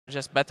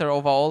just better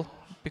overall,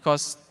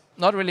 because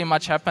not really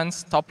much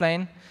happens top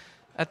lane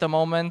at the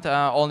moment,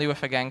 only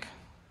with a gank.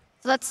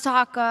 So let's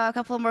talk a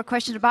couple more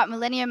questions about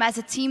Millennium as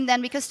a team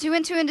then, because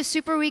 2-2 in the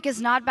Super Week is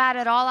not bad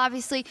at all,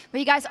 obviously, but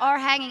you guys are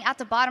hanging at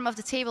the bottom of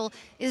the table.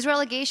 Is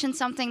relegation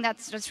something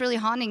that's really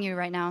haunting you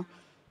right now?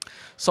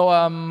 So,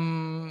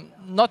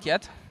 not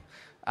yet.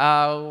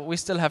 We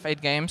still have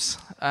 8 games,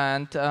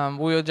 and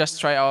we will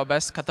just try our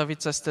best.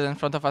 Katowice is still in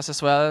front of us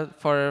as well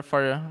for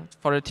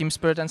the team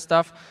spirit and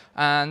stuff.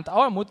 And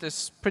our mood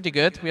is pretty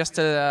good. We are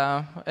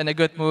still in a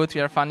good mood.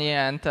 We are funny,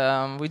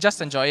 and we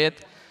just enjoy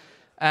it.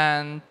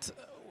 And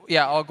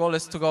yeah, our goal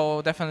is to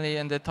go definitely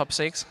in the top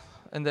 6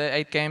 in the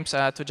 8 games,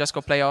 to just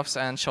go playoffs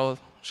and show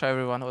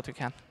everyone what we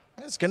can.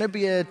 It's going to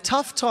be a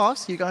tough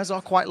task. You guys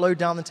are quite low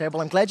down the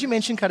table. I'm glad you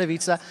mentioned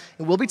Katowice.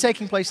 It will be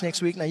taking place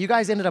next week. Now, you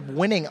guys ended up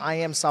winning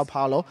IM Sao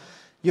Paulo.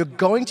 You're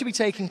going to be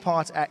taking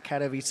part at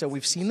Katowice.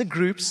 We've seen the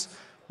groups.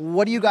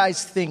 What do you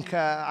guys think?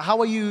 How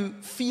are you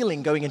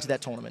feeling going into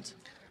that tournament?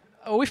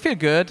 We feel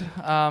good.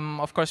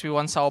 Of course, we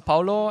won Sao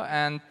Paulo,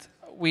 and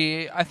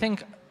I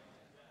think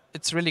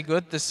it's really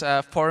good, this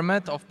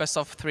format of best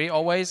of 3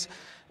 always.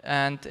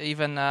 And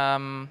even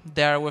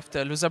there with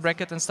the loser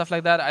bracket and stuff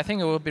like that, I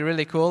think it will be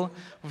really cool,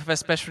 with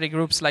especially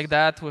groups like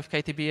that with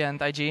KTB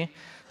and IG.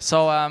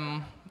 So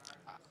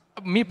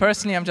me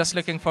personally, I'm just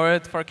looking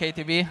forward for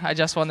KTB. I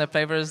just want to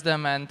play versus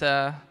them and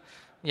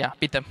yeah,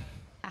 beat them.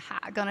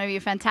 Gonna be a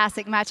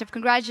fantastic matchup.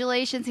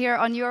 Congratulations here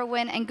on your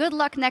win, and good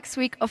luck next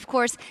week, of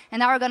course.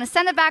 And now we're gonna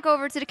send it back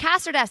over to the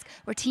caster desk,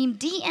 where Team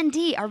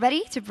D&D are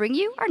ready to bring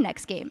you our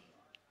next game.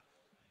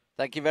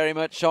 Thank you very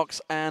much, Shox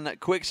and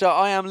Quickshot.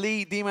 I am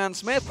Lee D-Man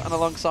Smith, and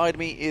alongside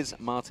me is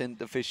Martin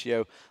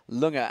Deficio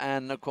Lunger.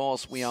 And of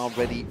course, we are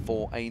ready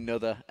for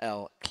another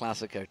El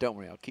Clasico. Don't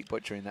worry, I'll keep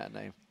butchering that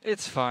name.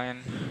 It's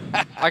fine.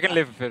 I can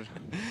live with it.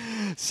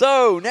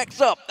 So, next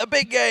up, a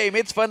big game.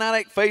 It's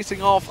Fnatic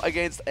facing off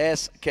against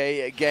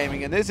SK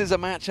Gaming. And this is a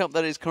matchup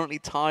that is currently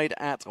tied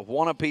at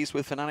 1 apiece,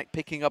 with Fnatic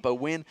picking up a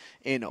win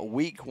in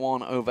Week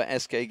 1 over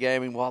SK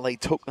Gaming, while they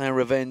took their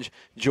revenge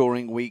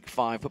during Week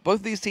 5. But both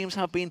of these teams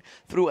have been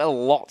through a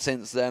lot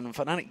since then.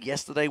 Fnatic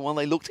yesterday, well,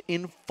 they looked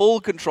in full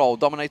control,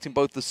 dominating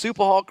both the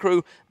Super Hot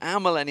crew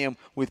and Millennium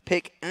with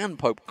pick and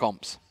poke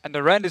comps. And the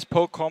Randis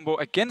poke combo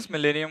against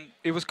Millennium,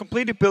 it was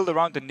completely built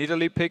around the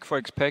Nidalee pick for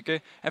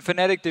Xpeke, and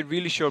Fnatic, they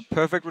really showed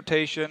perfect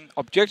rotation,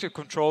 objective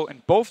control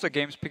in both the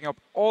games, picking up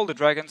all the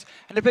dragons,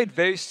 and they played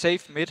very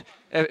safe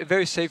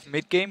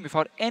mid game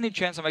without any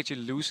chance of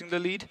actually losing the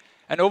lead.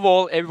 And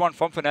overall, everyone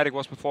from Fnatic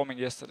was performing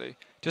yesterday.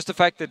 Just the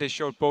fact that they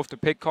showed both the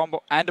pick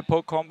combo and the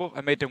poke combo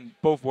and made them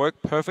both work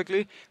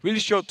perfectly really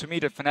showed to me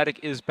that Fnatic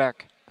is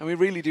back. And we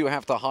really do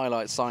have to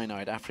highlight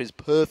Cyanide after his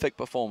perfect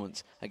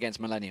performance against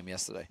Millennium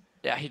yesterday.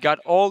 Yeah, he got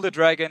all the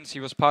dragons,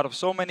 he was part of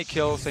so many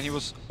kills, and he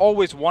was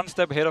always one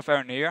step ahead of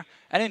Aranea.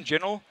 And in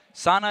general,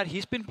 Cyanide,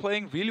 he's been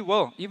playing really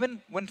well.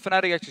 Even when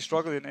Fnatic actually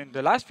struggled in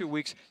the last few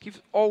weeks, he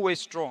was always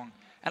strong.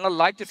 And I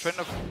like the trend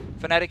of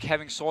Fnatic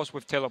having Source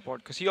with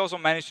teleport, because he also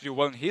managed to do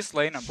well in his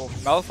lane on both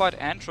Malphite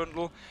and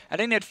Trundle. And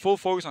then he had full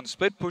focus on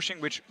split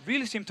pushing, which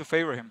really seemed to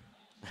favor him.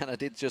 And I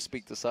did just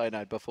speak to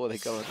Cyanide before they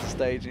got on the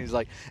stage, and he's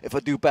like, if I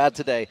do bad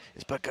today,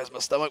 it's because my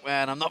stomach,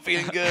 man, I'm not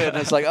feeling good. And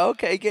it's like,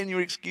 okay, getting your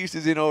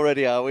excuses in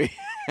already, are we?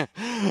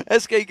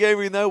 SK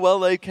Gaming, though, well,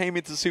 they came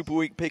into Super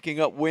Week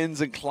picking up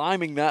wins and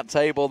climbing that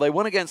table. They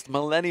won against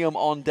Millennium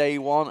on day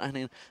 1 and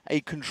in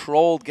a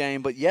controlled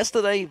game. But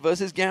yesterday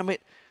versus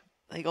Gambit,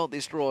 they got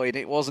destroyed.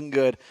 It wasn't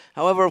good.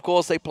 However, of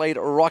course, they played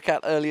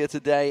Ro8 earlier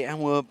today and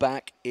were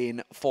back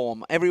in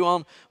form.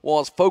 Everyone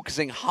was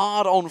focusing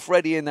hard on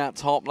Freddy in that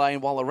top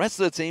lane, while the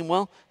rest of the team,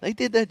 well, they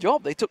did their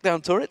job. They took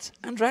down turrets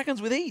and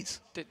dragons with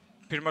ease. They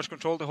pretty much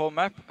controlled the whole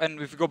map. And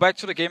if we go back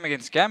to the game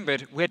against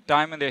Gambit, we had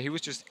Diamond there. He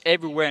was just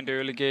everywhere in the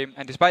early game.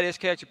 And despite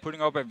SK actually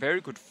putting up a very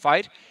good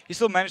fight, he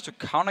still managed to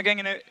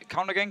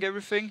counter-gank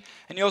everything.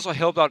 And he also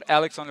helped out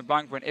Alex on the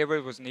blank whenever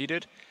it was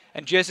needed.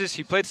 And Jessis,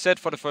 he played Zed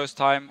for the first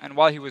time, and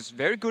while he was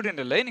very good in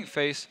the laning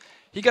phase,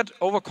 he got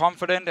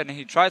overconfident and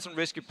he tried some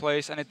risky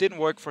plays, and it didn't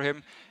work for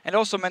him. And it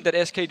also meant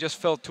that SK just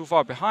fell too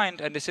far behind,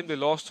 and they simply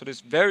lost to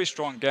this very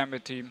strong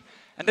Gambit team.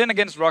 And then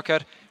against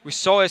Ro8, we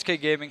saw SK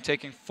Gaming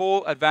taking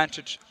full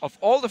advantage of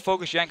all the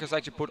focus Jankers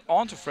actually put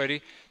onto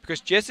Freddy,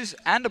 because Jessis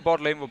and the bot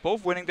lane were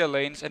both winning their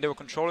lanes, and they were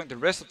controlling the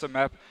rest of the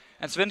map.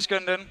 And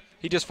Svenskeren,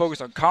 he just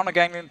focused on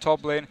counter-ganging the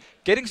top lane,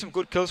 getting some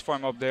good kills for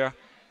him up there.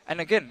 And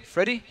again,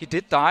 Freddy, he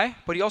did die,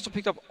 but he also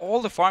picked up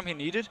all the farm he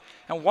needed.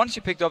 And once he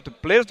picked up the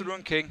Blade of the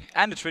Ruined King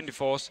and the Trinity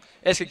Force,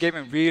 SK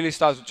Gaming really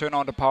started to turn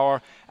on the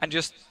power and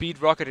just beat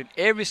Ro8 in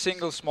every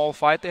single small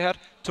fight they had,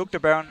 took the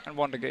Baron and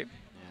won the game.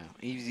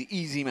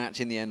 Easy match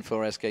in the end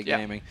for SK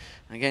Gaming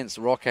against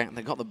Ro8.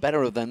 They got the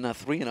better of them,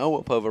 3-0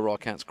 up over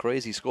Ro8's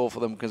crazy score for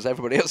them, because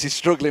everybody else is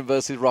struggling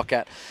versus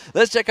Ro8.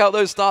 Let's check out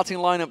those starting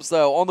lineups,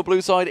 though. On the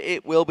blue side,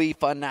 it will be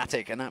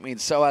Fnatic, and that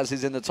means Soaz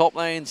is in the top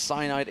lane,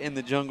 Cyanide in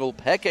the jungle,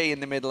 Peke in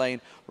the mid lane,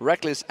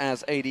 Reckless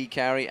as AD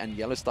carry, and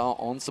Yellowstar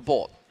on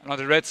support. And on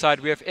the red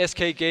side, we have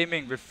SK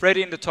Gaming with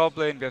Freddy in the top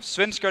lane, we have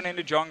Svenskeren in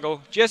the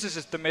jungle, Jesus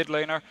is the mid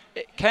laner,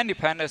 Candy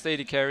Panda is the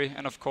AD carry,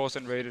 and of course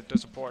N-Rated the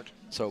support.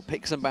 So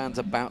picks and bans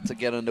about to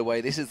get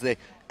underway. This is the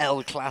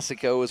El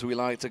Clasico, as we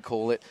like to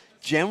call it.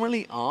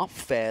 Generally are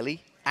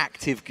fairly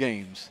active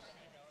games.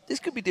 This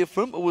could be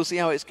different, but we'll see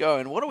how it's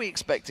going. What are we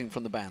expecting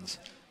from the bans?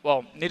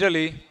 Well,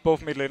 Nidalee,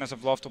 both mid laners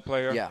have loved to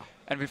play her. Yeah.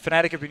 And with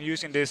Fnatic have been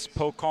using this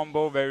poke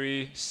combo,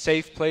 very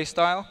safe play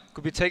style.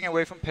 Could be taken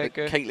away from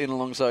Pekka. Caitlyn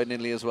alongside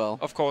Nidalee as well.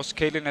 Of course,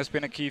 Caitlyn has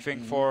been a key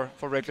thing for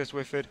Reckless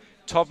with it.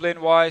 Top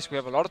lane wise, we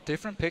have a lot of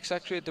different picks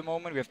actually at the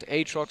moment. We have the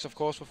Aatrox, of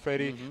course, for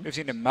Freddy. We've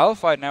seen the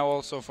Malphite now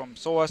also from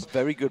Soas.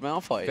 Very good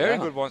Malphite. Very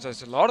good ones.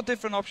 There's a lot of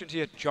different options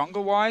here.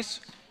 Jungle wise,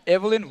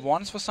 Evelyn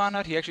once for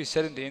Cyanide. He actually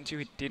said in the interview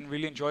he didn't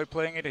really enjoy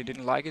playing it. He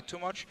didn't like it too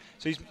much.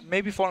 So he's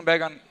maybe falling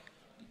back on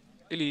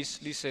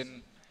Elise, Lee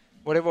Sin,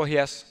 whatever he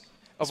has.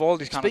 Of all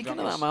these kind of Speaking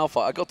of that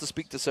Malphite, I got to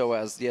speak to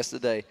Soaz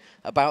yesterday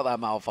about that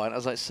Malphite. I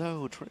was like,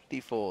 so Trinity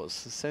Force,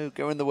 so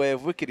going the way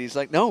of Wicked. He's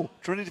like, no,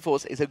 Trinity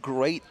Force is a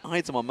great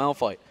item on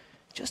Malphite.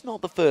 Just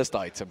not the first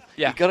item.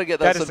 Yeah, You've got to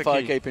get that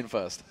Sunfire Cape in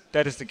first.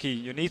 That is the key.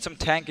 You need some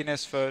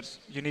tankiness first.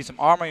 You need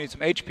some armor, you need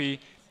some HP.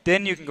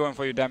 Then you can go in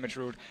for your damage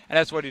route. And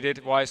that's what he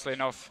did wisely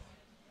enough.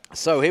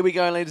 So here we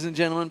go, ladies and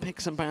gentlemen.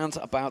 Picks and pans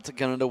about to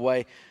get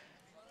underway.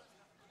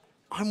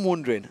 I'm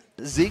wondering,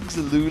 Ziggs,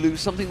 Lulu,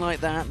 something like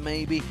that,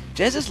 maybe.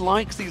 Jesus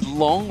likes these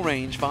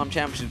long-range farm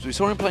championships. We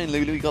saw him playing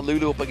Lulu. He got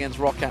Lulu up against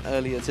Roccat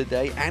earlier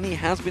today, and he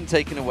has been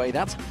taken away.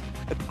 That's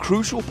a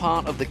crucial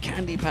part of the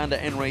Candy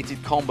Panda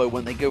N-rated combo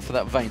when they go for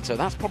that Vayne. So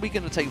that's probably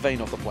going to take Vayne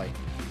off the plate.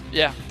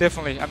 Yeah,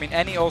 definitely. I mean,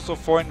 Annie also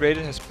 4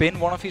 rated has been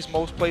one of his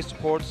most played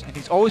supports, and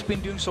he's always been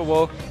doing so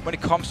well when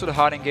it comes to the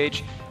hard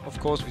engage. Of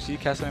course, we see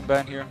Castle and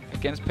Ban here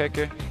against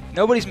Pekka.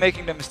 Nobody's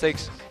making the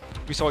mistakes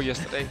we saw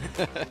yesterday.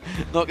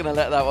 Not going to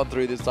let that one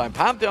through this time.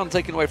 Pantheon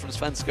taken away from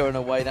Svenskeren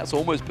away. That's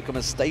almost become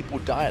a staple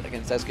diet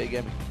against SK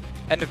Gaming.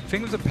 And the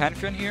thing with the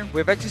Pantheon here,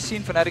 we've actually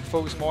seen Fnatic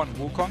focus more on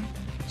Wukong.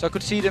 So I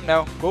could see them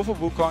now go for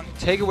Wukong,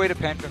 take away the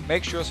Pantheon,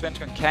 make sure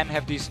Svenskeren can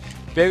have these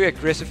very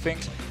aggressive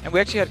things. And we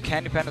actually had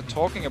Candy Panda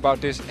talking about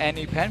this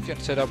Annie-Pantheon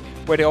setup,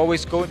 where they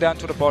always go down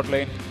to the bot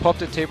lane, pop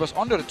the tables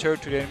onto the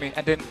turret to the enemy,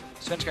 and then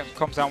Svenskeren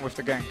comes down with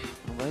the gank.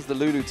 Well, there's the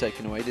Lulu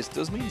taken away. This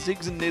does mean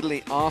Ziggs and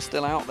Nidalee are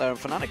still out there, and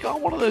Fnatic are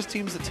one of those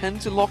teams that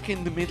tend to lock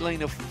in the mid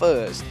laner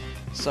first.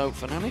 So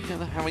Fnatic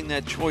are having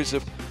their choice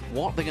of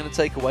what they're going to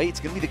take away. It's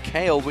going to be the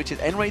Kayle, which is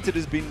N-rated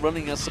has been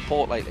running as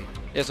support lately.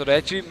 Yeah, so they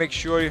actually make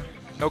sure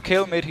no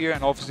Kayle mid here,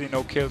 and obviously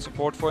no Kayle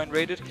support for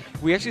N-rated.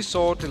 We actually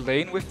saw the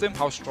lane with them,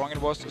 how strong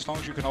it was, as long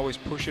as you can always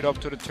push it up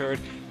to the turret.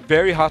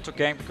 Very hard to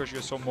gank because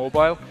you're so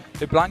mobile.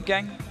 The blank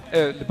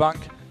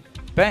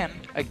ban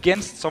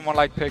against someone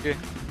like Pekka,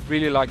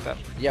 really like that.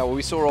 Yeah, well,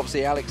 we saw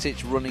obviously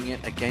Alexich running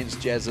it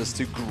against Jesus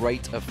to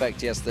great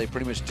effect yesterday,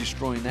 pretty much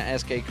destroying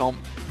that SK comp.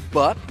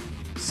 But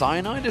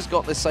Cyanide has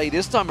got to say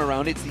this time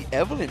around it's the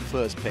Evelyn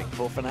first pick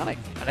for Fnatic.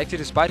 And actually,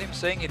 despite him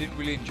saying he didn't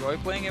really enjoy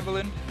playing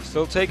Evelyn,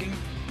 still taking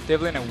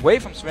Evelyn away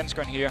from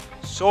Svenskeren here.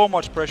 So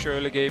much pressure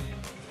early game.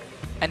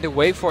 And the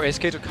way for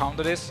SK to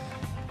counter this,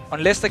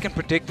 unless they can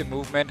predict the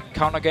movement,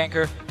 counter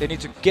ganker, they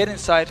need to get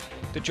inside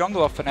the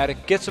jungle of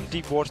Fnatic, get some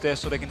deep wards there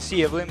so they can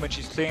see Evelyn when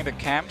she's clearing the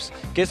camps,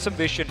 get some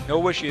vision, know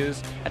where she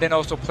is, and then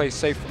also play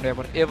safe from there.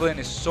 But Evelyn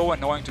is so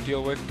annoying to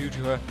deal with due to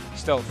her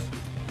stealth.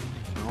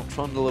 Now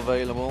Trundle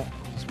available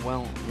as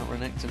well.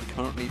 Renekton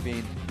currently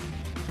being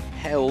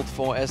held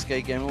for SK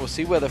Gaming. We'll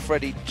see whether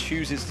Freddy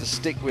chooses to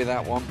stick with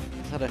that one.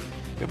 He's had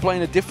been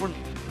playing a different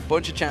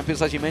bunch of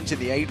champions, as you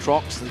mentioned, the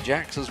Aatrox, the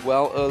Jax as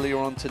well earlier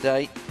on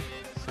today.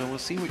 So we'll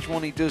see which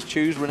one he does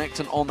choose.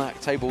 Renekton on that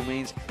table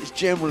means it's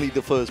generally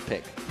the first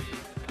pick.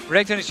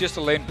 Renekton is just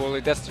a lane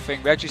bully, that's the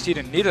thing. We actually see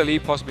the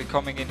Nidalee possibly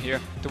coming in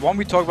here. The one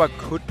we talked about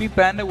could be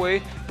banned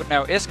away, but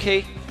now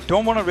SK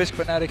don't want to risk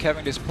Fnatic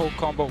having this poke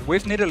combo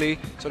with Nidalee,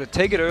 so they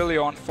take it early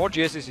on. For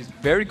Jesus, he's a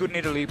very good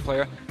Nidalee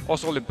player.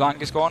 Also,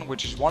 LeBlanc is gone,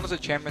 which is one of the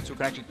champions who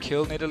can actually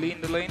kill Nidalee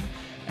in the lane.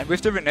 And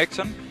with the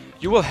Renekton,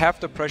 you will have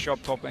the pressure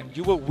up top lane.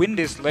 You will win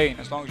this lane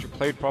as long as you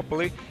play it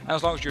properly, and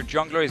as long as your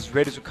jungler is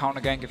ready to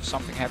counter gank if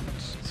something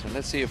happens. So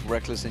let's see if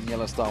Reckless and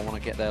Yellow Star want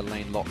to get their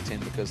lane locked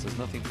in, because there's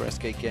nothing for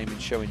SK Gaming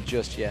showing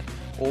just yet.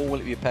 Or will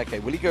it be a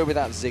Peke? Will he go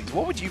without Ziggs?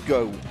 What would you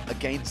go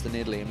against the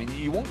Nidalee? I mean,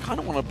 you kind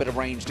of want a bit of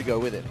range to go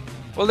with it.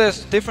 Well,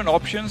 there's different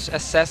options.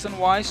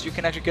 Assassin-wise, you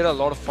can actually get a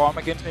lot of farm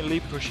against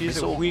Nidalee because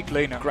she's a weak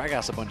laner.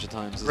 Gragas a bunch of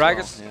times as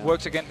Gragas well. Yeah.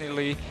 works against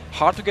Nidalee.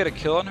 Hard to get a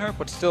kill on her,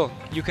 but still,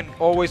 you can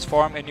always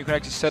farm and you can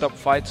actually set up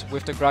fights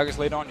with the Gragas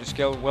later on. You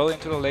scale well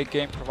into the late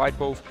game, provide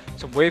both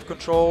some wave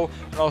control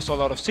and also a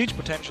lot of siege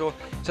potential.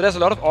 So there's a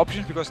lot of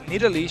options because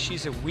Nidalee,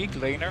 she's a weak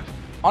laner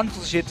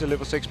until she hits the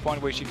level 6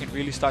 point where she can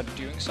really start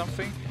doing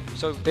something.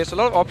 So there's a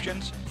lot of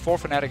options for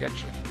Fnatic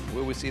actually.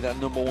 Will we see that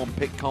 #1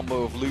 pick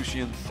combo of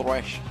Lucian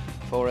Thresh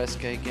for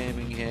SK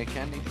Gaming here?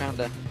 Candy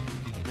Panda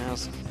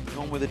has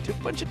gone with a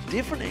bunch of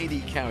different AD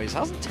carries.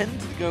 Hasn't tended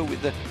to go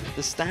with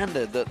the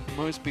standard that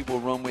most people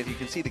run with. You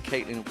can see the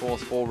Caitlyn, of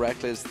course, for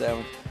Reckless there,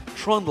 and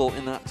Trundle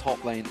in that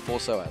top lane for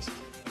Soaz.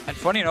 And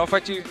funny enough,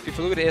 actually, if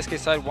you look at the SK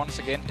side once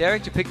again, they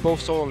actually picked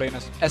both solo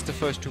laners as the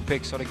first 2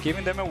 picks. So they're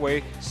giving them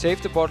away,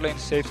 save the bot lane,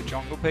 save the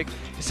jungle pick.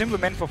 It's simply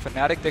meant for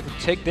Fnatic. They could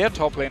take their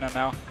top laner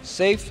now,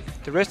 save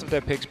the rest of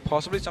their picks,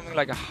 possibly something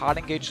like a hard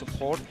engage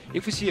support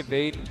if we see a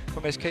Vayne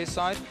from SK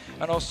side.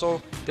 And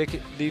also, they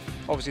could leave,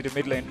 obviously, the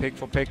mid lane pick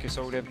for Pekka,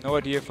 so they have no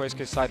idea for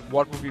SK side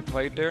what will be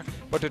played there.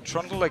 But the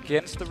Trundle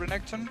against the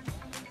Renekton,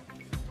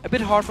 a bit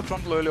hard for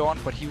Trundle early on,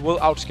 but he will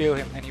outscale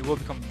him and he will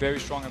become very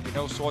strong. And we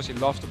know Source, he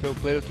loves to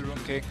build Blade of the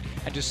Rune King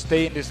and just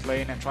stay in this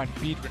lane and try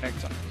and beat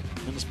Renekton.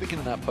 And speaking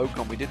of that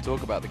Pokemon, we did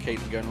talk about the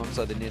Caitlyn going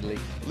alongside the Nidalee.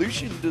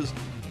 Lucian does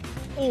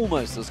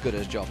almost as good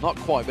as job, not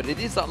quite, but it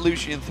is that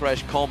Lucian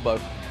Thresh combo,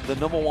 the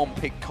 #1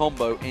 pick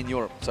combo in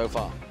Europe so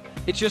far.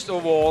 It's just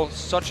overall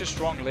such a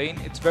strong lane.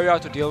 It's very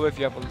hard to deal with.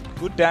 You have a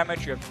good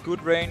damage, you have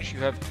good range,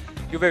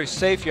 you're very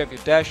safe, you have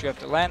your dash, you have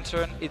the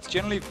lantern. It's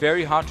generally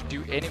very hard to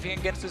do anything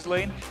against this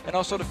lane. And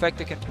also the fact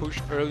they can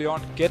push early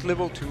on, get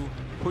level 2,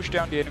 push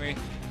down the enemy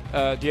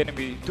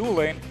dual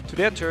lane to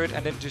their turret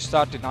and then just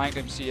start denying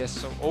them CS.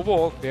 So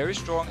overall, very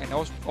strong, and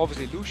also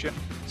obviously Lucian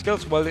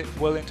scales well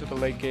into the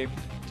late game.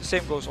 The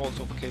same goes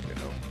also for Caitlyn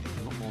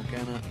though. Not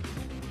Morgana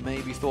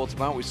maybe thought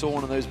about. We saw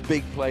one of those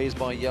big plays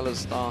by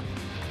Yellowstar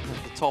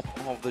at the top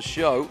of the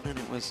show, and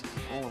it was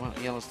all about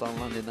Yellowstar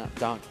landing that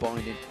dark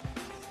binding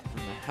and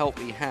the help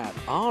he had.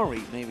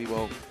 Ari maybe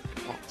well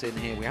locked in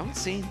here. We haven't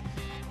seen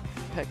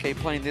Peke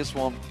playing this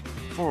one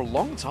for a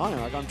long time.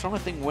 Like, I'm trying to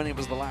think when it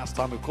was the last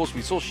time. Of course,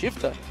 we saw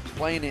Shifter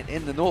playing it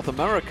in the North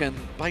American,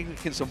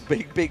 making some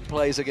big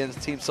plays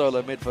against Team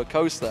Solo mid for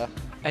Coaster.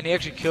 And he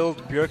actually killed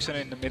Bjergsen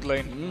in the mid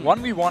lane.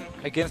 1v1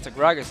 against the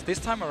Gragas. This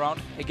time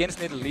around against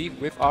Nidalee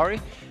with Ari.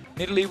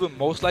 Nidalee will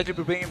most likely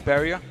be bringing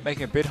barrier,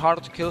 making it a bit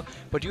harder to kill,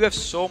 but you have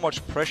so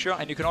much pressure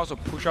and you can also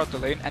push out the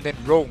lane and then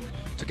roam.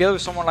 Together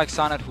with someone like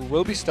Sanad who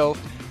will be stealthed,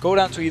 go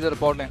down to either the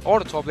bot lane or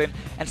the top lane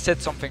and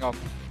set something up.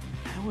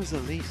 How was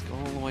Elise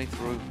going all the way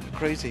through?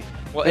 Crazy.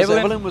 Well,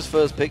 Evelyn was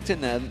first picked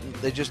in there,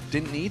 they just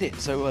didn't need it.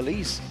 So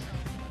Elise,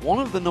 one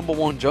of the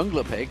 #1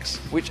 jungler picks,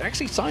 which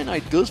actually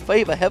Cyanide does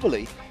favor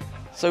heavily.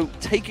 So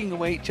taking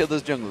away each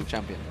other's jungle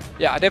champion.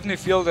 Yeah, I definitely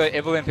feel the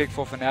Evelyn pick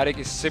for Fnatic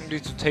is simply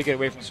to take it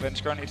away from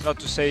Svenskeren. It's not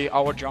to say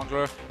our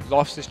jungler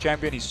loves this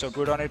champion, he's so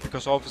good on it,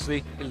 because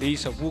obviously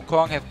Elise or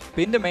Wukong have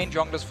been the main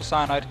junglers for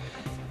Cyanide.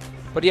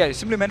 But yeah, it's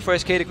simply meant for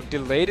SK. They could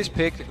delay this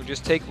pick, they could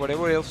just take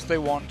whatever else they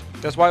want.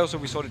 That's why also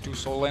we saw the 2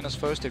 solo laners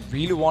first. They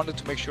really wanted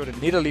to make sure that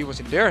Nidalee was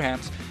in their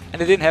hands,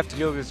 and they didn't have to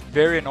deal with this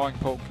very annoying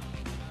poke.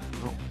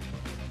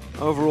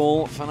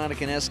 Overall,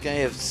 Fnatic and SK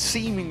have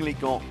seemingly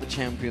got the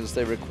champions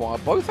they require.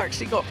 Both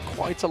actually got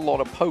quite a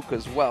lot of poke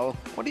as well.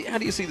 How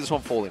do you see this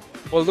one falling?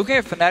 Well, looking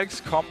at Fnatic's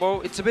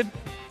combo, it's a bit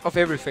of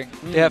everything.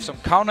 They have some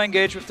counter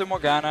engage with the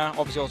Morgana,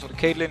 obviously also the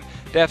Caitlyn.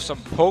 They have some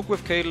poke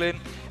with Caitlyn.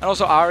 And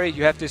also Ari,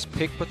 you have this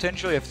pick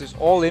potential, you have this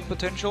all-in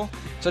potential.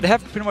 So they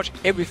have pretty much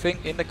everything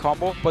in the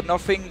combo, but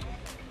nothing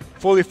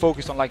fully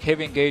focused on like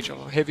heavy engage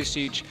or heavy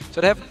siege. So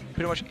they have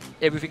pretty much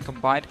everything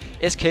combined.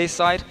 SK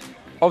side,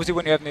 obviously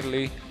when you have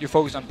Nidalee, you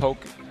focus on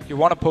poke. You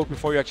want to poke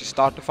before you actually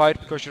start the fight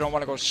because you don't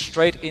want to go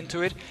straight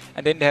into it.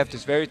 And then they have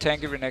this very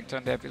tanky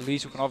Renekton, they have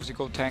Elise who can obviously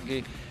go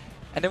tanky.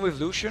 And then with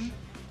Lucian,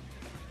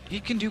 he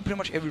can do pretty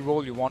much every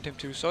role you want him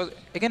to. So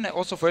again,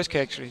 also for SK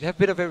actually, they have a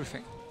bit of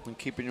everything. And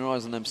keeping your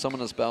eyes on them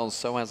summoner spells,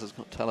 Soaz has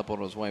got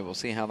teleporter as well. We'll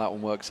see how that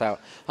one works out.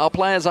 Our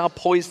players are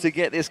poised to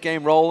get this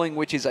game rolling,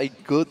 which is a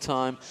good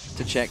time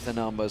to check the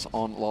numbers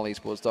on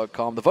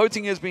lolesports.com. The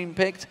voting has been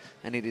picked,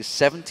 and it is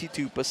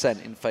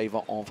 72% in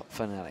favor of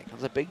Fnatic.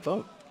 That's a big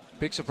vote.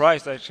 Big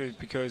surprise actually,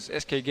 because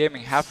SK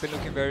Gaming have been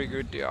looking very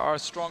good. They are a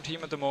strong team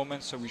at the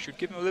moment, so we should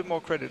give them a little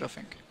more credit, I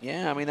think.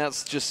 Yeah, I mean,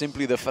 that's just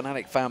simply the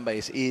Fnatic fan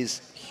base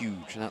is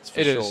huge, that's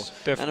for sure. It is,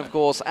 definitely. And of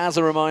course, as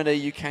a reminder,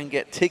 you can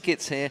get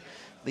tickets here.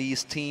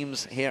 These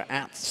teams here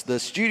at the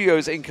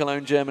studios in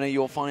Cologne, Germany.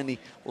 You'll find the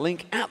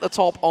link at the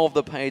top of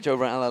the page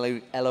over at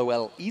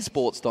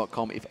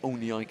lolesports.com, if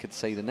only I could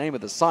say the name of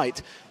the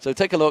site. So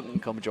take a look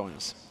and come join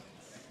us.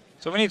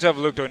 So we need to have a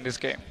look during this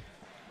game.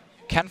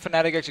 Can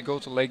Fnatic actually go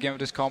to late game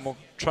with this combo?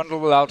 Trundle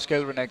will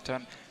outscale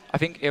Renekton. I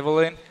think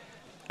Evelyn,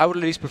 I would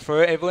at least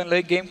prefer Evelyn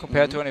late game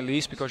compared to an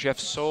Elise, because you have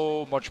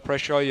so much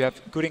pressure, you have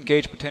good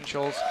engage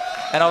potentials.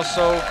 And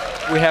also,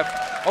 we have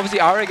obviously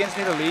Ari against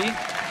Nidalee.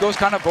 Goes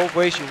kind of both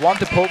ways. You want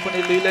the poke on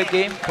the late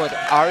game, but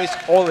Ari's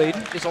all-in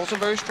is also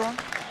very strong.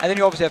 And then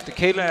you obviously have the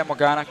Caitlyn and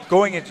Morgana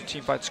going into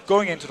teamfights,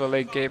 going into the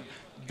late game.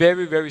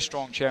 Very, very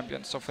strong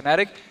champions. So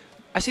Fnatic,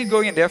 I see it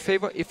going in their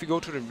favor if we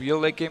go to the real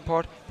late game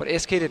part, but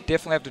SK, they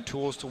definitely have the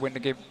tools to win the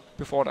game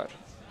before that.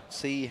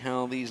 See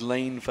how these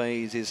lane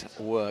phases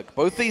work.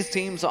 Both these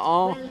teams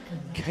are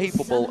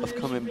capable of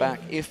coming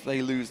back if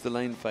they lose the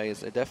lane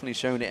phase. They've definitely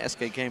shown it.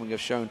 SK Gaming have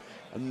shown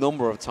a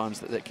number of times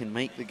that they can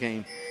make the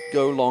game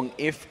go long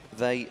if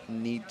they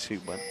need to,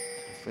 but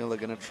I feel they're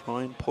going to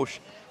try and push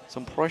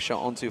some pressure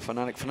onto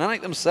Fnatic.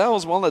 Fnatic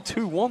themselves, well, they're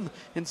 2-1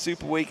 in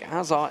Super Week,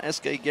 as are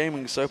SK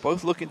Gaming, so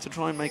both looking to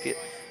try and make it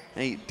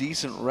a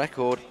decent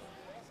record.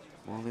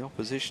 While the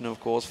opposition, of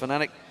course,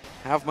 Fnatic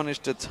have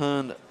managed to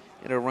turn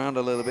it around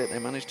a little bit. They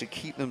managed to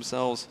keep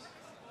themselves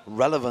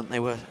relevant. They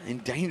were in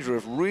danger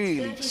of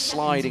really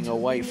sliding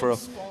away for a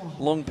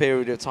long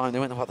period of time. They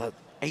went about that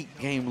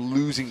 8-game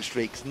losing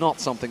streak. It's not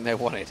something they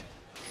wanted.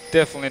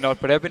 Definitely not,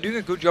 but they've been doing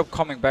a good job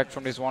coming back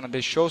from this one, and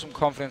they show some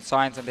confident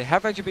signs, and they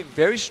have actually been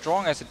very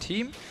strong as a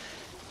team.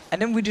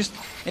 And then we just,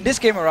 in this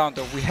game around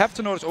though, we have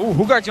to notice, oh,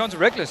 who got you onto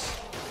Reckless?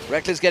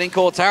 Reckless getting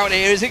caught out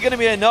here. Is it going to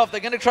be enough? They're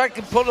going to try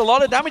to put a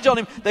lot of damage on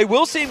him. They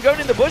will see him going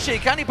in the bush here.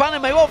 Candy Panda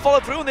may well follow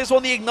through on this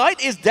one. The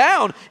Ignite is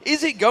down.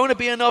 Is it going to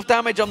be enough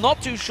damage? I'm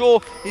not too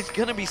sure. He's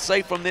going to be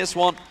safe from this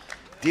one.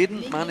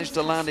 Didn't manage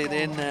to land it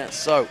in there,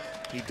 so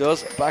he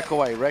does back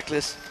away.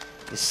 Reckless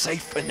is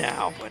safe for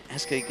now, but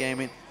SK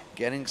Gaming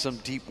getting some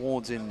deep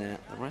wards in there.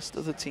 The rest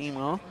of the team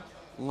are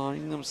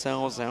lining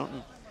themselves out,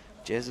 and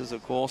Jesus,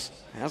 of course,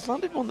 has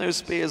landed one of those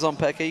spears on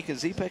Peke. You can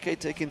see Peke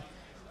taking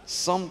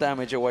some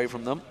damage away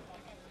from them.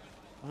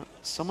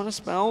 Summoner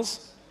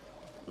spells,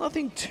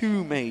 nothing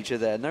too major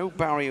there. No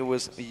barrier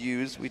was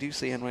used. We do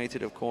see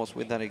N-rated, of course,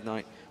 with that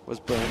Ignite was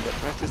burned,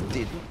 but Reckless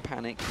didn't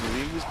panic.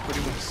 He was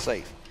pretty much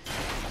safe.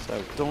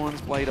 So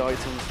Doran's blade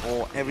items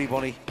for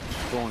everybody.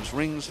 Doran's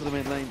rings for the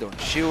mid lane,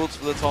 Doran's shields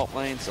for the top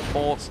lane,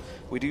 supports.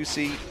 We do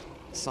see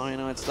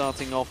Cyanide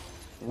starting off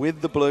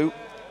with the blue.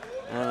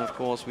 And of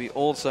course, we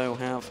also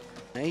have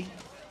a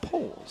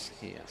pause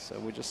here. So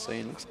we're just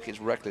saying, looks like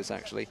it's Reckless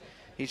actually.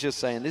 He's just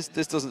saying, this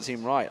doesn't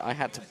seem right. I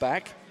had to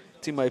back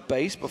to my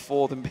base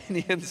before the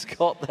minions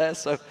got there.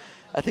 So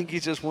I think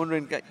he's just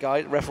wondering,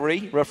 guy,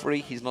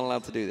 referee, he's not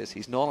allowed to do this.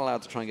 He's not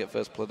allowed to try and get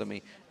first blood on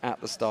me at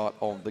the start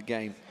of the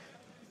game.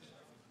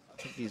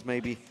 I think he's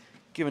maybe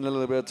giving a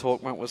little bit of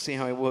talk. We'll see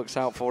how it works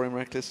out for him,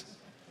 Reckless.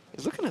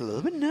 He's looking a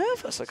little bit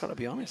nervous, I gotta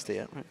be honest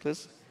here,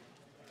 Reckless.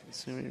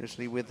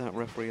 Seriously, with that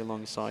referee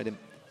alongside him.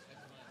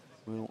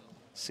 We'll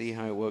see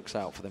how it works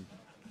out for them.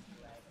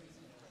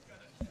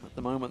 At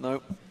the moment,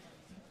 though,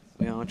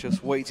 we are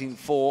just waiting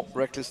for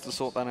Reckless to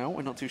sort that out.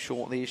 We're not too sure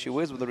what the issue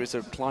is, whether it's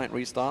a client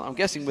restart. I'm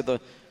guessing with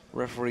the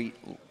referee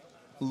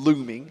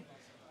looming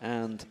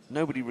and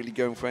nobody really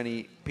going for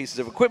any pieces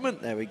of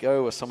equipment. There we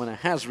go, a summoner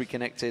has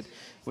reconnected.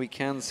 We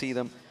can see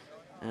them,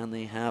 and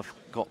they have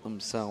got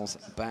themselves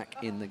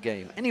back in the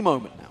game. Any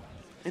moment now,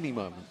 any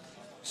moment.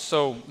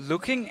 So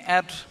looking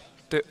at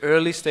the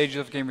early stages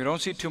of the game, we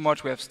don't see too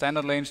much. We have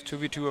standard lanes,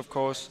 2v2 of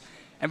course,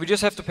 and we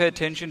just have to pay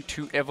attention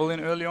to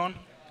Evelynn early on.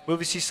 Will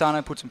we see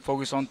Sana put some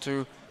focus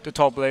onto the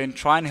top lane,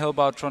 try and help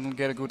out Trundle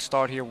get a good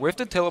start here with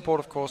the teleport,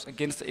 of course,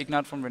 against the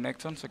Ignite from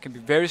Renekton, so it can be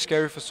very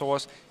scary for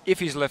Soaz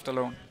if he's left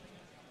alone.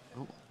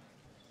 Oh.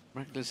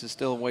 Reckless is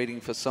still waiting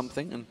for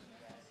something and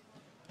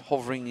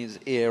hovering his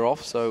ear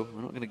off, so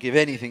we're not going to give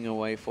anything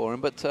away for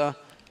him, but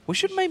we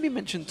should maybe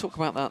talk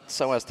about that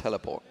Soaz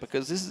teleport,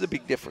 because this is a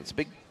big difference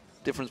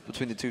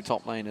between the two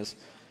top laners.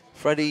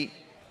 Freddy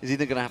is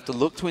either going to have to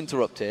look to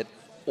interrupt it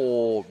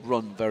or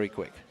run very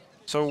quick.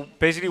 So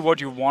basically what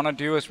you want to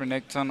do as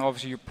Renekton,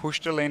 obviously you push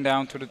the lane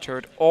down to the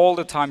turret all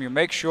the time. You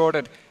make sure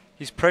that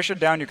he's pressured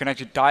down, you can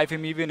actually dive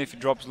him even if he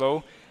drops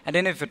low. And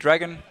then if a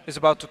dragon is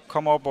about to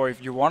come up, or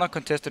if you want to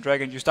contest the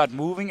dragon, you start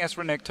moving as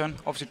Renekton.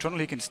 Obviously Trundle,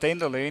 he can stay in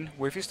the lane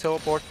with his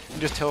teleport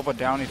and just teleport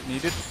down if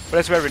needed. But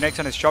that's where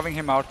Renekton is shoving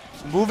him out,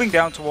 moving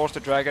down towards the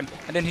dragon,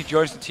 and then he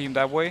joins the team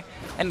that way.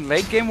 And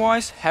late game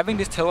wise, having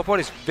this teleport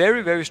is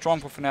very, very strong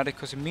for Fnatic,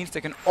 because it means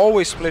they can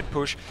always split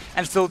push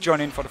and still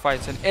join in for the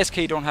fights. And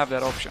SK don't have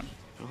that option.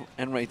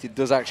 N-rated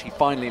does actually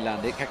finally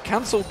land it.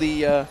 Cancelled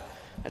the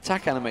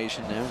attack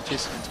animation now, which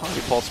is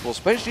entirely possible,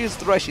 especially as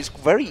Thresh. It's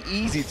very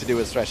easy to do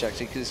as Thresh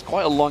actually, because it's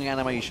quite a long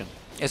animation.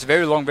 It's a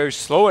very long, very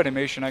slow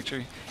animation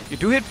actually. You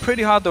do hit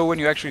pretty hard though when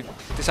you actually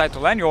decide to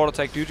land your auto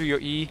attack due to your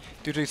E,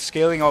 due to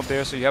scaling up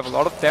there, so you have a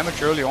lot of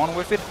damage early on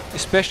with it,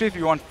 especially if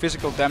you want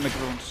physical damage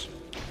runes.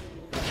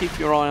 Keep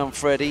your eye on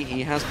Freddy.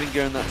 He has been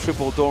going that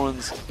triple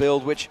Doran's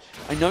build, which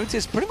I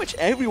noticed pretty much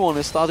everyone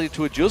has started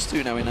to adjust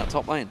to now in that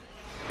top lane.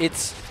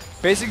 It's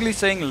basically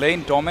saying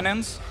lane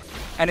dominance,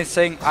 and it's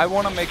saying I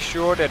want to make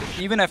sure that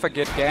even if I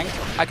get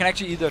ganked, I can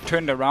actually either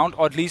turn it around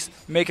or at least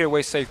make it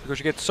away safe, because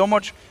you get so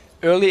much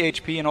early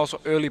HP and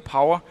also early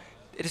power.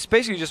 It is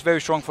basically just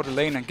very strong for the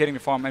lane and getting the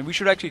farm, and we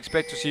should actually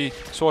expect to see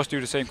Soaz do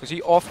the same, because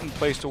he often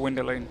plays to win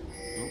the lane.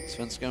 Well,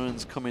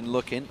 Svenskerin's coming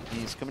looking.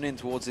 He's coming in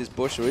towards his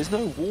bush. There is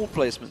no wall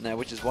placement there,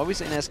 which is why we're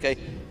seeing SK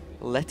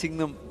letting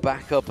them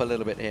back up a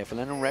little bit here.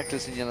 Fnatic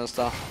Reckless and Yellow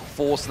Star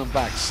forcing them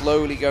back,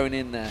 slowly going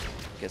in there.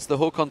 Gets the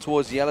hook on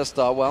towards Yellow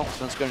Star. Well,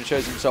 Svenskorin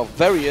shows himself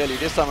very early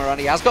this time around.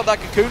 He has got that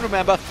cocoon,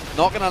 remember.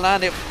 Not going to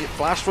land it. It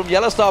flashed from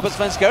Yellow Star, but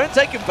Svenskorin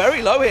taken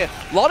very low here.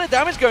 A lot of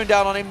damage going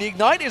down on him. The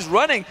Ignite is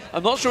running.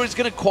 I'm not sure it's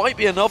going to quite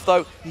be enough,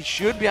 though. He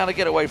should be able to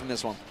get away from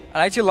this one.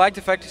 I actually like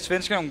the fact that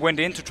Svenskorin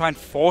went in to try and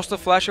force the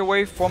flash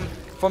away from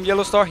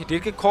Yellow Star. He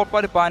did get caught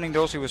by the binding,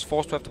 though, so he was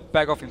forced to have to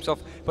back off himself.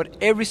 But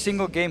every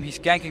single game, he's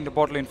ganking the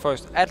bot lane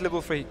first. At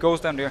level 3, he goes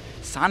down there.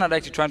 Sanad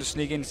actually trying to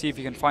sneak in and see if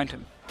he can find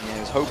him. Yeah, he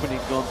was hoping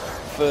he'd gone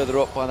further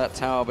up by that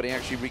tower, but he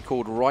actually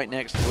recalled right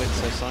next to it,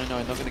 so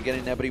Cyanide not going to get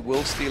in there, but he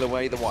will steal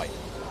away the white.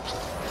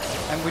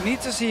 And we need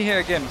to see here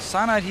again,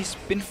 Cyanide, he's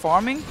been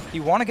farming.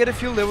 He want to get a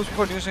few levels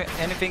before doing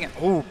anything.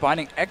 Oh,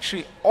 binding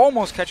actually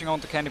almost catching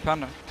on to Candy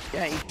Panda.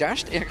 Yeah, he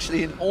dashed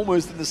actually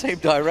almost in the same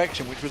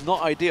direction, which was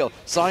not ideal.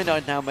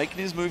 Cyanide now making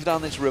his move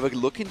down this river,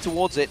 looking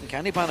towards it, and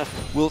Candy Panda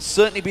will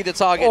certainly be the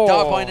target.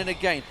 Darkbind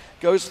again,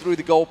 goes through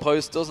the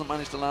goalpost, doesn't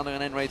manage to land on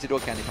an N-rated or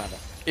Candy Panda.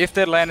 If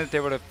they landed, they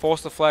would have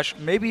forced the flash,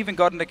 maybe even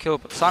gotten the kill,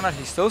 but Cyanide,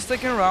 he's still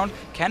sticking around.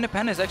 Candy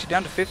Panda is actually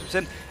down to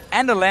 50%,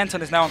 and the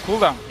Lantern is now on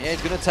cooldown. Yeah,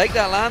 he's going to take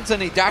that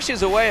Lantern, he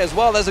dashes away as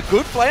well. There's a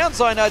good play on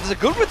Cyanide, there's a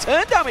good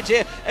return damage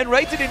here, and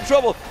Rated in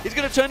trouble. He's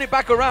going to turn it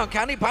back around.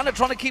 Candy Panda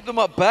trying to keep them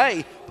at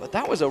bay, but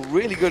that was a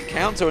really good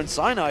counter, and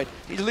Cyanide,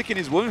 he's licking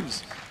his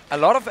wounds. A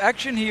lot of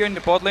action here in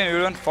the bot lane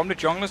early on from the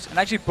junglers, and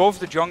actually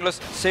both the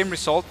junglers, same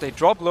result. They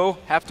drop low,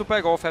 have to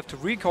back off, have to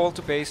recall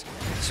to base.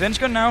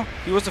 Svenskeren now,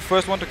 he was the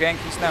first one to gank.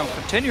 He's now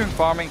continuing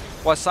farming,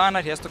 while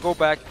Cyanide, he has to go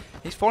back.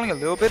 He's falling a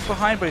little bit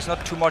behind, but it's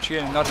not too much here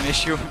and not an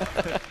issue.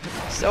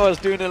 Soa's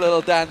doing a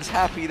little dance,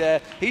 happy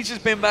there. He's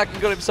just been back and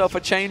got himself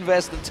a chain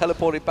vest and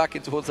teleported back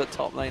in towards that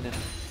top lane and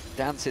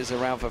dances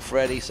around for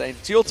Freddy, saying,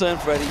 it's your turn,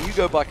 Freddy, you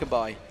go back and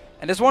buy.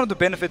 And that's one of the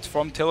benefits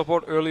from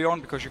teleport early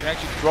on, because you can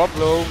actually drop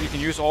low, you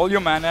can use all your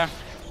mana,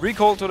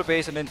 recall to the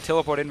base and then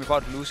teleport in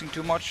without losing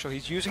too much. So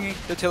he's using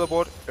the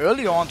teleport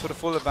early on to the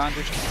full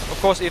advantage. Of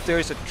course, if there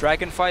is a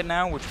dragon fight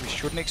now, which we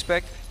shouldn't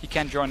expect, he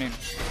can join in.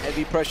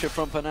 Heavy pressure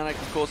from Fnatic,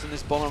 of course, in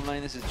this bottom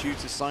lane. This is due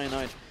to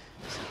Cyanide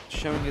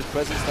showing his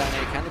presence down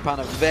here. Candy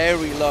Panda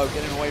very low,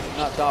 getting away from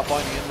that Dark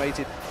Binding and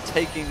Rated,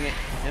 taking it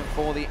in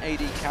for the AD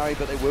carry,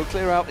 but they will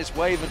clear out this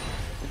wave. And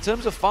in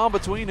terms of farm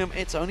between them,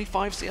 it's only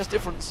 5 CS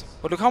difference.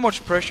 But look how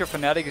much pressure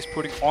Fnatic is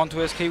putting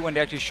onto SK when they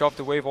actually shove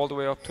the wave all the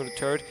way up to the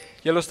turret.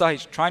 Yellowstar,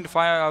 he's trying to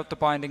fire out the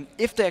binding.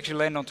 If they actually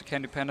land onto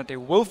Candy Panda, they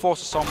will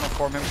force a summoner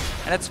from him,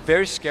 and that's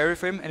very scary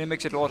for him, and it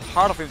makes it a lot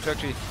harder for him to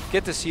actually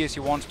get the CS he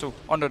wants to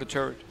under the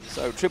turret.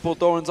 So triple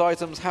Doran's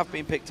items have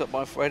been picked up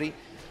by Freddy.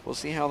 We'll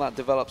see how that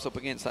develops up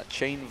against that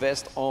chain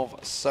vest of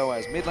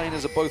Soaz. Mid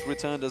laners are both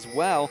returned as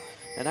well,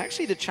 and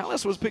actually the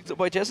Chalice was picked up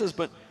by Jesus,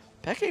 but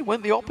Peke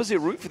went the opposite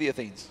route for the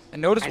Athenes.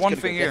 And notice one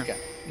thing here.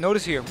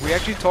 Notice here, we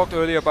actually talked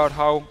earlier about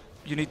how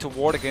you need to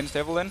ward against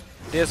Evelynn.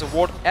 There's a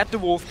ward at the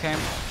wolf camp.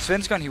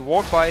 Svenskeren, he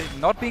walked by,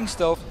 not being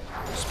stealth,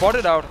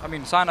 spotted out, I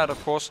mean Cyanide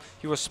of course,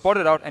 he was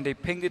spotted out and they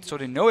pinged it so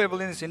they know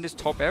Evelynn is in this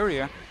top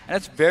area. And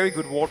that's very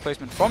good ward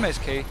placement from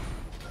SK.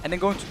 And then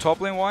going to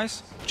top lane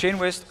wise, Chain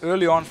West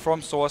early on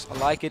from Source, I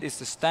like it. It's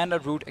the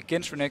standard route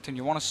against Renekton.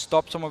 You want to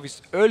stop some of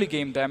his early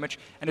game damage,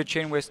 and the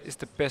Chain West is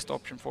the best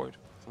option for it.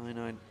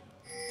 Cyanide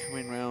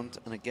coming round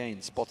and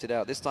again spotted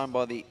out, this time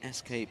by the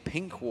SK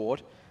Pink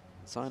ward.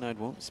 Cyanide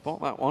won't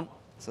spot that one,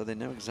 so they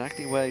know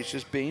exactly where he's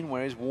just been,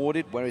 where he's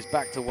warded, where he's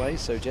backed away.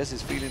 So Jez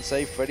is feeling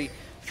safe, Freddy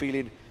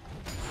feeling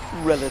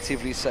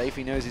relatively safe.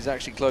 He knows he's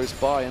actually close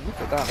by, and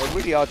look at that, they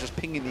really are just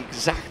pinging the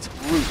exact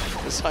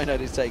route that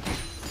Cyanide is taking.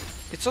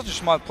 It's such a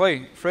smart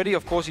play. Freddy,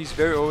 of course, he's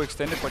very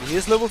overextended, but he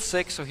is level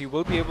 6, so he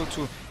will be able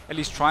to at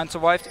least try and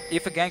survive.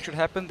 If a gank should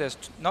happen, there's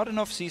not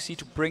enough CC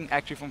to bring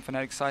actually from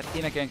Fnatic's side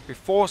in a gank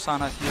before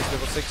Cyanide is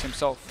level 6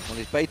 himself. Well,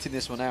 he's baiting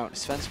this one out.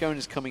 Svenskeren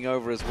is coming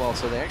over as well,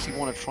 so they actually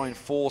want to try and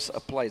force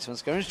a play.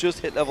 Svenskeren's just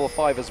hit level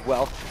 5 as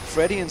well.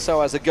 Freddy and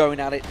Soaz are going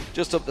at it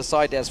just up the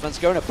side there.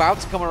 Svenskeren about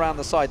to come around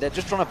the side. They're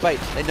just trying to bait.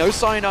 They know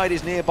Cyanide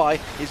is nearby.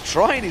 He's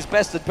trying his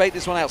best to bait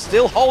this one out.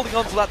 Still holding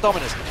on to that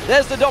Dominus.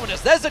 There's the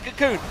Dominus. There's the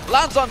Cocoon.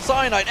 Lands on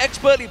Cyanide.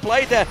 Expertly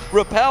played there.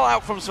 Repel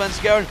out from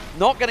Svenskeren.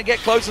 Not going to get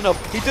close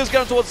enough. He does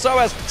go towards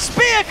Soaz.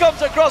 Spear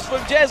comes across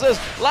from Jesus.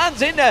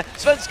 Lands in there.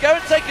 Svenskeren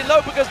taking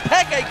low because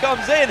Peke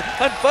comes in.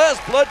 And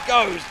first blood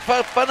goes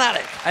for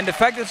Fnatic. And the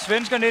fact that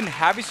Svenskeren didn't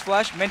have his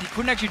flash meant he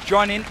couldn't actually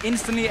join in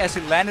instantly as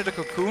he landed a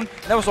Cocoon.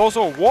 There was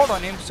also a ward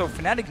on him, so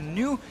Fnatic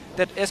knew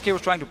that SK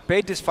was trying to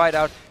bait this fight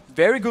out.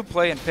 Very good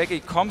play, and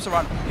Peke comes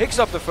around, picks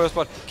up the first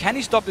blood. Can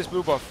he stop this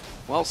blue buff?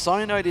 Well,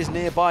 Cyanide is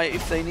nearby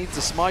if they need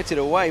to smite it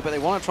away, but they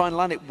want to try and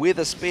land it with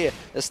a spear.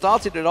 They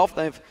started it off,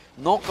 they've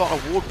not got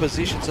a ward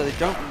position, so they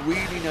don't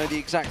really know the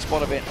exact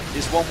spot of it.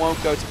 This one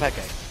won't go to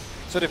Peke.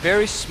 So the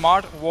very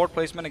smart ward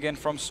placement again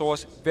from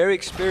Source, very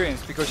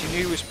experienced, because he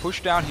knew he was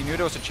pushed down, he knew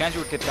there was a chance he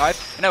would get dived.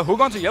 And now hook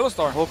on to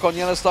Yellowstar. Hook on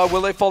Yellowstar,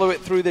 will they follow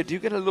it through? They do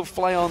get a little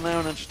flay on there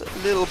and just a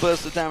little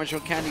burst of damage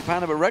from Candy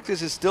Panda, but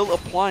Reckless is still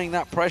applying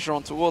that pressure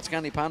on towards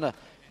Candy Panda.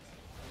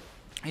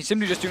 He's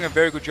simply just doing a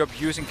very good job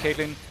using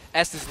Caitlyn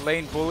as this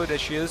lane bullet as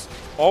she is,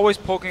 always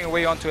poking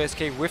away onto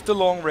SK with the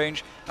long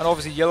range, and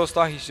obviously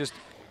Yellowstar, he's just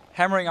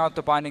hammering out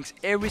the bindings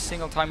every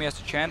single time he has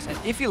the chance, and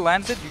if he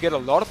lands it, you get a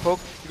lot of poke.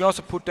 You can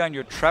also put down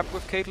your trap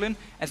with Caitlyn,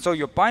 and so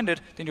you're binded,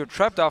 then you're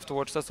trapped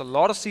afterwards. That's a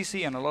lot of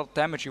CC and a lot of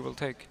damage you will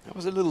take. That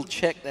was a little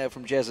check there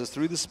from Jesus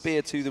through the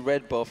spear to the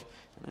red buff.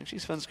 And actually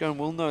Svenskeren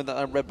will know that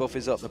that red buff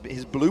is up.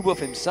 His blue buff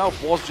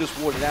himself was just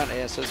warded out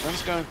here, so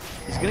Svenskeren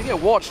is going to get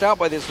watched out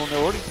by this one. They're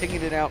already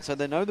pinging it out, so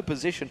they know the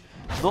position.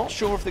 Not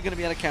sure if they're going to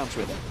be able to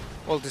counter it though.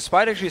 Well,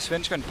 despite actually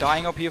Svenskeren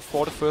dying up here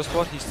for the first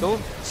blood, he's still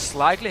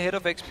slightly ahead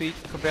of XP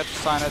compared to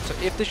Cyanide, so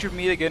if they should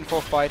meet again for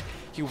a fight,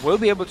 he will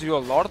be able to do a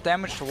lot of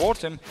damage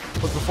towards him.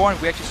 But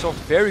beforehand, we actually saw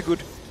very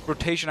good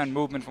rotation and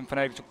movement from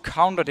Fnatic to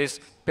counter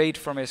this bait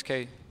from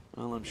SK.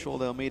 Well, I'm sure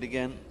they'll meet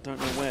again. Don't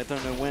know where,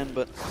 don't know when,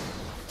 but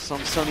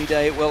some sunny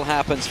day it will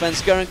happen.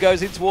 Svenskeren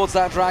goes in towards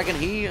that dragon.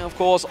 He, of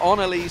course, on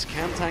Elise,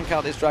 can tank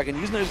out this dragon,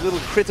 using those little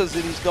critters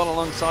that he's got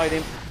alongside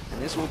him.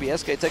 And this will be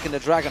SK taking the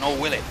dragon, or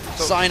will it?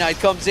 Cyanide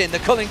comes in, the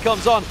culling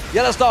comes on.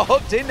 Yellowstar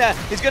hooked in there.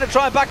 He's going to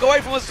try and back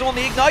away from us. On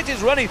the Ignite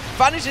is running,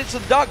 vanishes to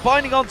the dark,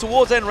 binding on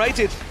towards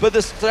N-Rated. But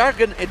the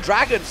dragon,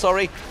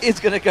 is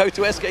going to go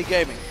to SK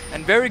Gaming.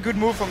 And very good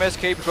move from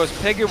SK, because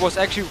Peggy was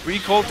actually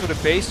recalled to the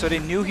base, so they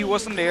knew he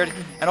wasn't there.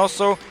 And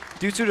also,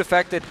 due to the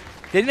fact that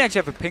they didn't actually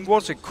have a pink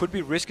ward, so it could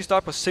be risky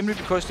start, but simply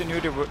because they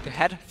knew they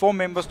had 4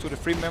 members to the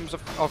 3 members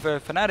of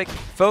Fnatic,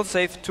 felt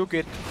safe, took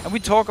it. And we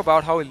talk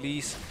about how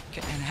Elise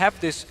can have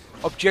this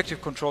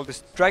objective control,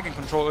 this dragon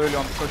control early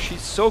on, because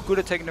she's so good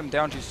at taking them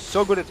down, she's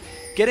so good at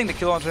getting the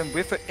kill onto them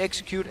with her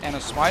execute and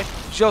her smite.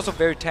 She's also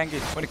very tanky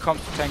when it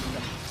comes to tanking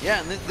them. Yeah,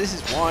 and this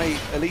is why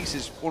Elise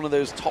is one of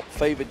those top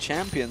favored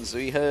champions.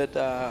 We heard,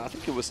 I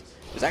think it was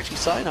actually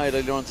Cyanide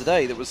earlier on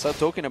today that was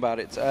talking about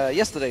it,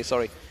 yesterday,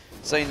 sorry,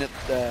 saying that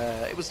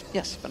it was,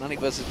 yes, Fnatic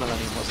versus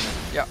Millennium, wasn't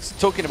it? Yeah. So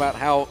talking about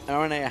how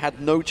RNA had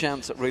no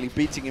chance at really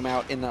beating him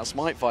out in that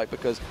smite fight,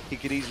 because he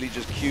could easily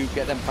just Q,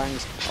 get them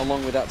bangs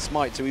along with that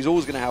smite, so he's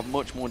always going to have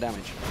much more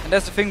damage. And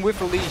that's the thing with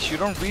Elise, you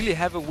don't really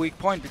have a weak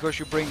point, because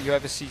you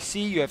have a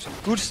CC, you have some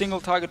good single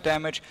target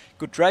damage,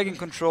 good dragon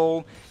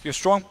control, you're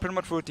strong pretty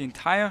much throughout the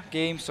entire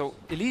game, so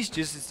Elise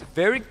just is a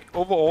very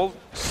overall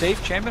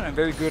safe champion and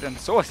very good, and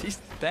so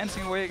he's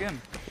dancing away again.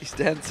 He's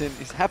dancing,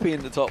 he's happy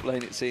in the top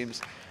lane, it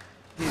seems.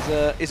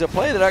 He's a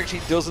player that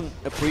actually doesn't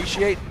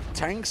appreciate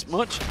tanks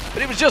much,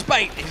 but it was just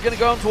bait. He's going to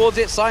go on towards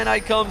it.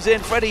 Cyanide comes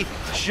in. Freddy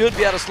should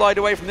be able to slide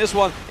away from this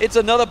one. It's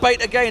another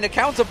bait again, a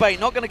counter bait.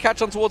 Not going to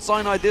catch on towards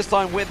Cyanide this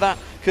time with that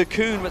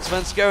cocoon, but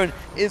Svenskeren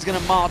is going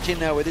to march in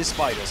there with his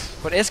spiders.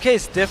 But SK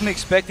is definitely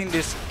expecting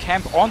this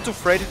camp onto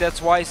Freddy.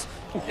 That's why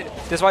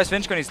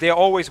Svenskeren is there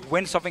always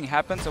when something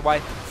happens, and why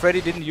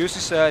Freddy didn't use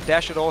his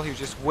dash at all. He was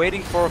just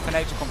waiting for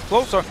Fnatic to come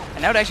closer,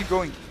 and now they're actually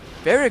going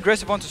very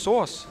aggressive onto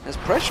Source. There's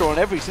pressure on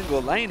every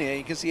single lane here.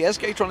 You can see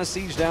SK trying to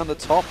siege down the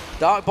top,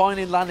 Dark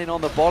Binding landing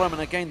on the bottom,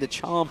 and again the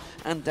charm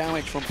and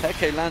damage from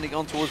Peke landing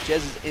on towards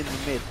Jezz in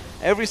the mid.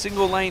 Every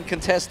single lane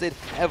contested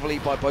heavily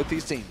by both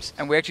these teams.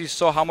 And we actually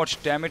saw how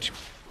much damage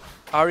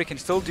Ari can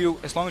still do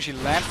as long as she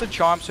lands the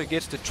charm, so he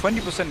gets the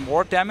 20%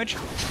 more damage.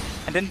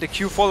 And then the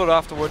Q followed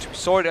afterwards. We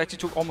saw it actually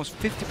took almost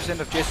 50%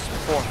 of Jess's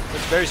before.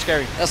 It's very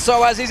scary.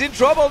 So as he's in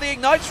trouble, the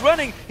Ignite's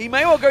running. He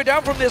may well go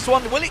down from this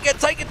one. Will he get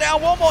taken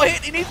down? One more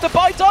hit. He needs to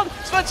bite on.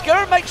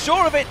 Svenskeren makes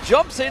sure of it,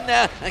 jumps in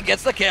there and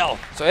gets the kill.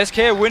 So SK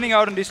are winning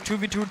out in this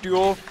 2v2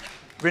 duel.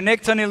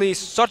 Renekton and Elise,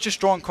 such a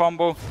strong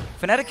combo.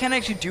 Fnatic can't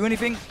actually do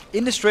anything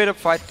in the straight-up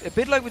fight, a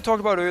bit like we talked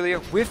about earlier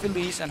with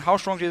Elise and how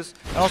strong she is,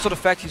 and also the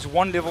fact he's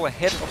 1 level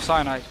ahead of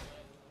Cyanide.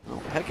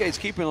 Well, Peke is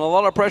keeping a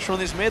lot of pressure on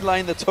this mid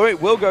lane. The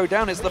turret will go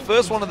down. It's the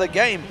first one of the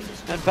game,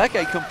 and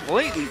Peke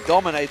completely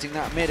dominating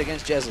that mid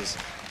against Jezz.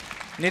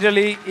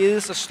 Nidalee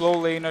is a slow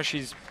laner.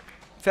 She's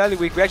fairly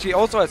weak. We actually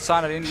also had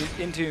Cyanide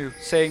into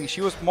saying she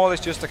was more or less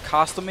just a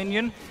caster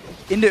minion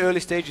in the early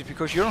stages,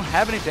 because you don't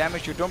have any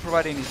damage, you don't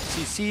provide any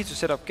CC to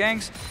set up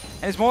ganks,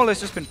 and it's more or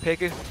less just been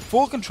Peke,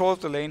 full control of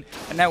the lane,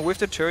 and now with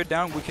the turret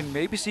down, we can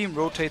maybe see him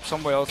rotate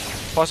somewhere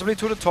else, possibly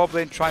to the top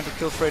lane, trying to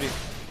kill Freddy.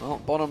 Well,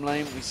 bottom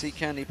lane, we see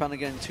Candy Panda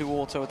getting 2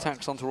 auto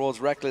attacks on towards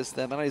Reckless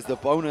there. That is the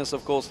bonus,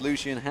 of course,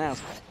 Lucian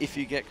has if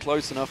you get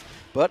close enough.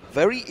 But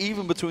very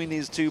even between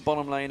these 2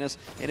 bottom laners.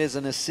 It is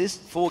an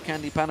assist for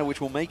Candy Panda, which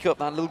will make up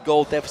that little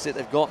gold deficit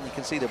they've got. And you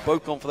can see they're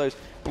both gone for those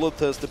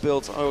Bloodthirster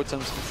builds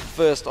items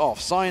first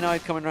off.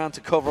 Cyanide coming around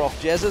to cover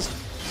off Jezz.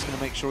 Just going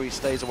to make sure he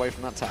stays away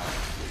from that tower.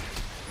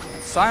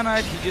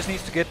 Cyanide, he just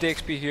needs to get the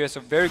XP here. It's a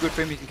very good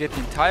for him. He can get the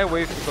entire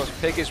wave because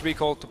Peke is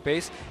recalled to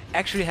base.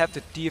 Actually have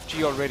the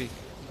DFG already.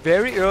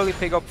 Very early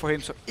pick up for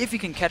him, so if he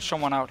can catch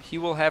someone out, he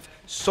will have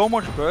so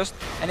much burst,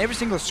 and every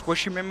single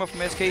squishy member from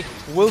SK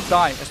will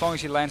die as long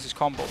as he lands his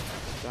combo.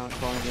 Dash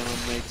binding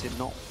on Rated,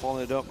 not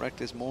followed up.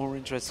 Reckless more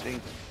interested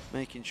in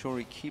making sure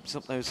he keeps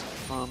up those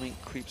farming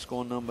creep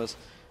score numbers,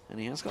 and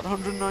he has got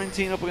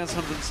 119 up against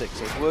 106,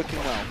 so it's working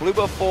well. Blue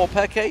buff for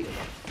Peke, and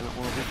that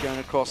will be going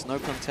across, no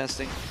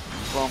contesting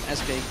from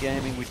SK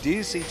Gaming. We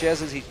do see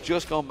Jezz, he's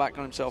just gone back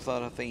on himself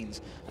out of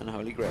Athenes and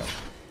Holy Grail.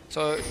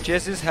 So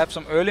Jezz have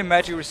some early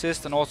magic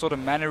resist and also the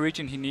mana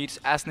regen he needs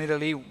as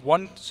Nidalee.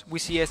 Once we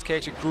see SK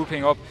actually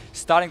grouping up,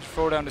 starting to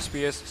throw down the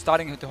spears,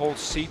 starting the whole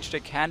siege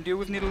they can deal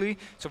with Nidalee.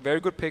 So very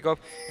good pickup.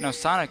 You know,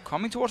 Cyanide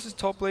coming towards his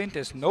top lane.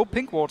 There's no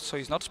pink ward, so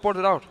he's not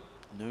spotted out.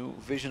 No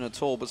vision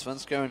at all, but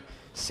Svenskeren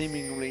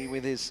seemingly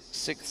with his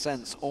 6th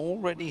sense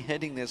already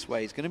heading this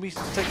way. He's going to be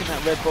taking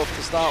that red buff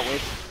to start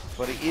with,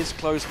 but he is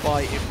close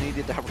by if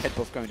needed. That red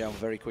buff going down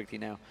very quickly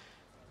now.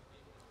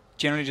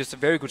 Generally just a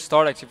very good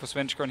start actually for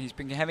Svenskeren. He's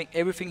been having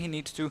everything he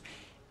needs to.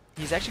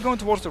 He's actually going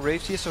towards the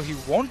Wraiths here, so he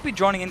won't be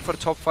joining in for the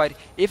top fight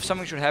if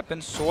something should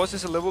happen. Source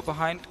is a level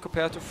behind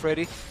compared to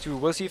Freddy, so we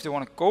will see if they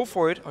want to go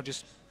for it or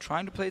just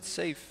trying to play it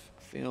safe.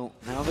 feel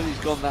now that he's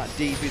gone that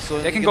deep, he's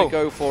sort of can going to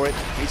go for it.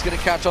 He's going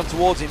to catch on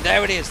towards him.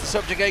 There it is. The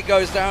subjugate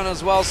goes down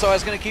as well. So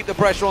he's going to keep the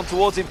pressure on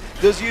towards him.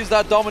 Does use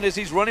that dominance.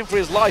 He's running for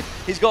his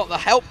life. He's got the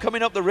help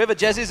coming up the river.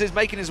 Jezis is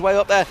making his way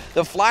up there.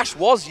 The flash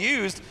was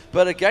used,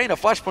 but again, a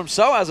flash from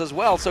Soaz as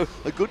well. So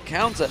a good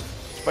counter.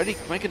 Freddy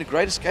making a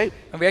great escape.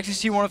 And we actually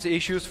see one of the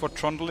issues for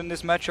Trundle in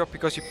this matchup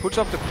because he puts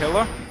up the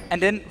pillar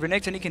and then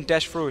Renekton and he can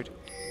dash through it.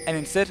 And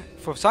instead,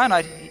 for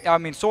Cyanide,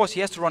 Source,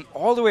 he has to run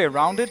all the way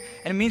around it,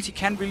 and it means he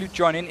can't really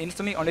join in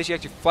instantly unless he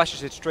actually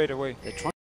flashes it straight away.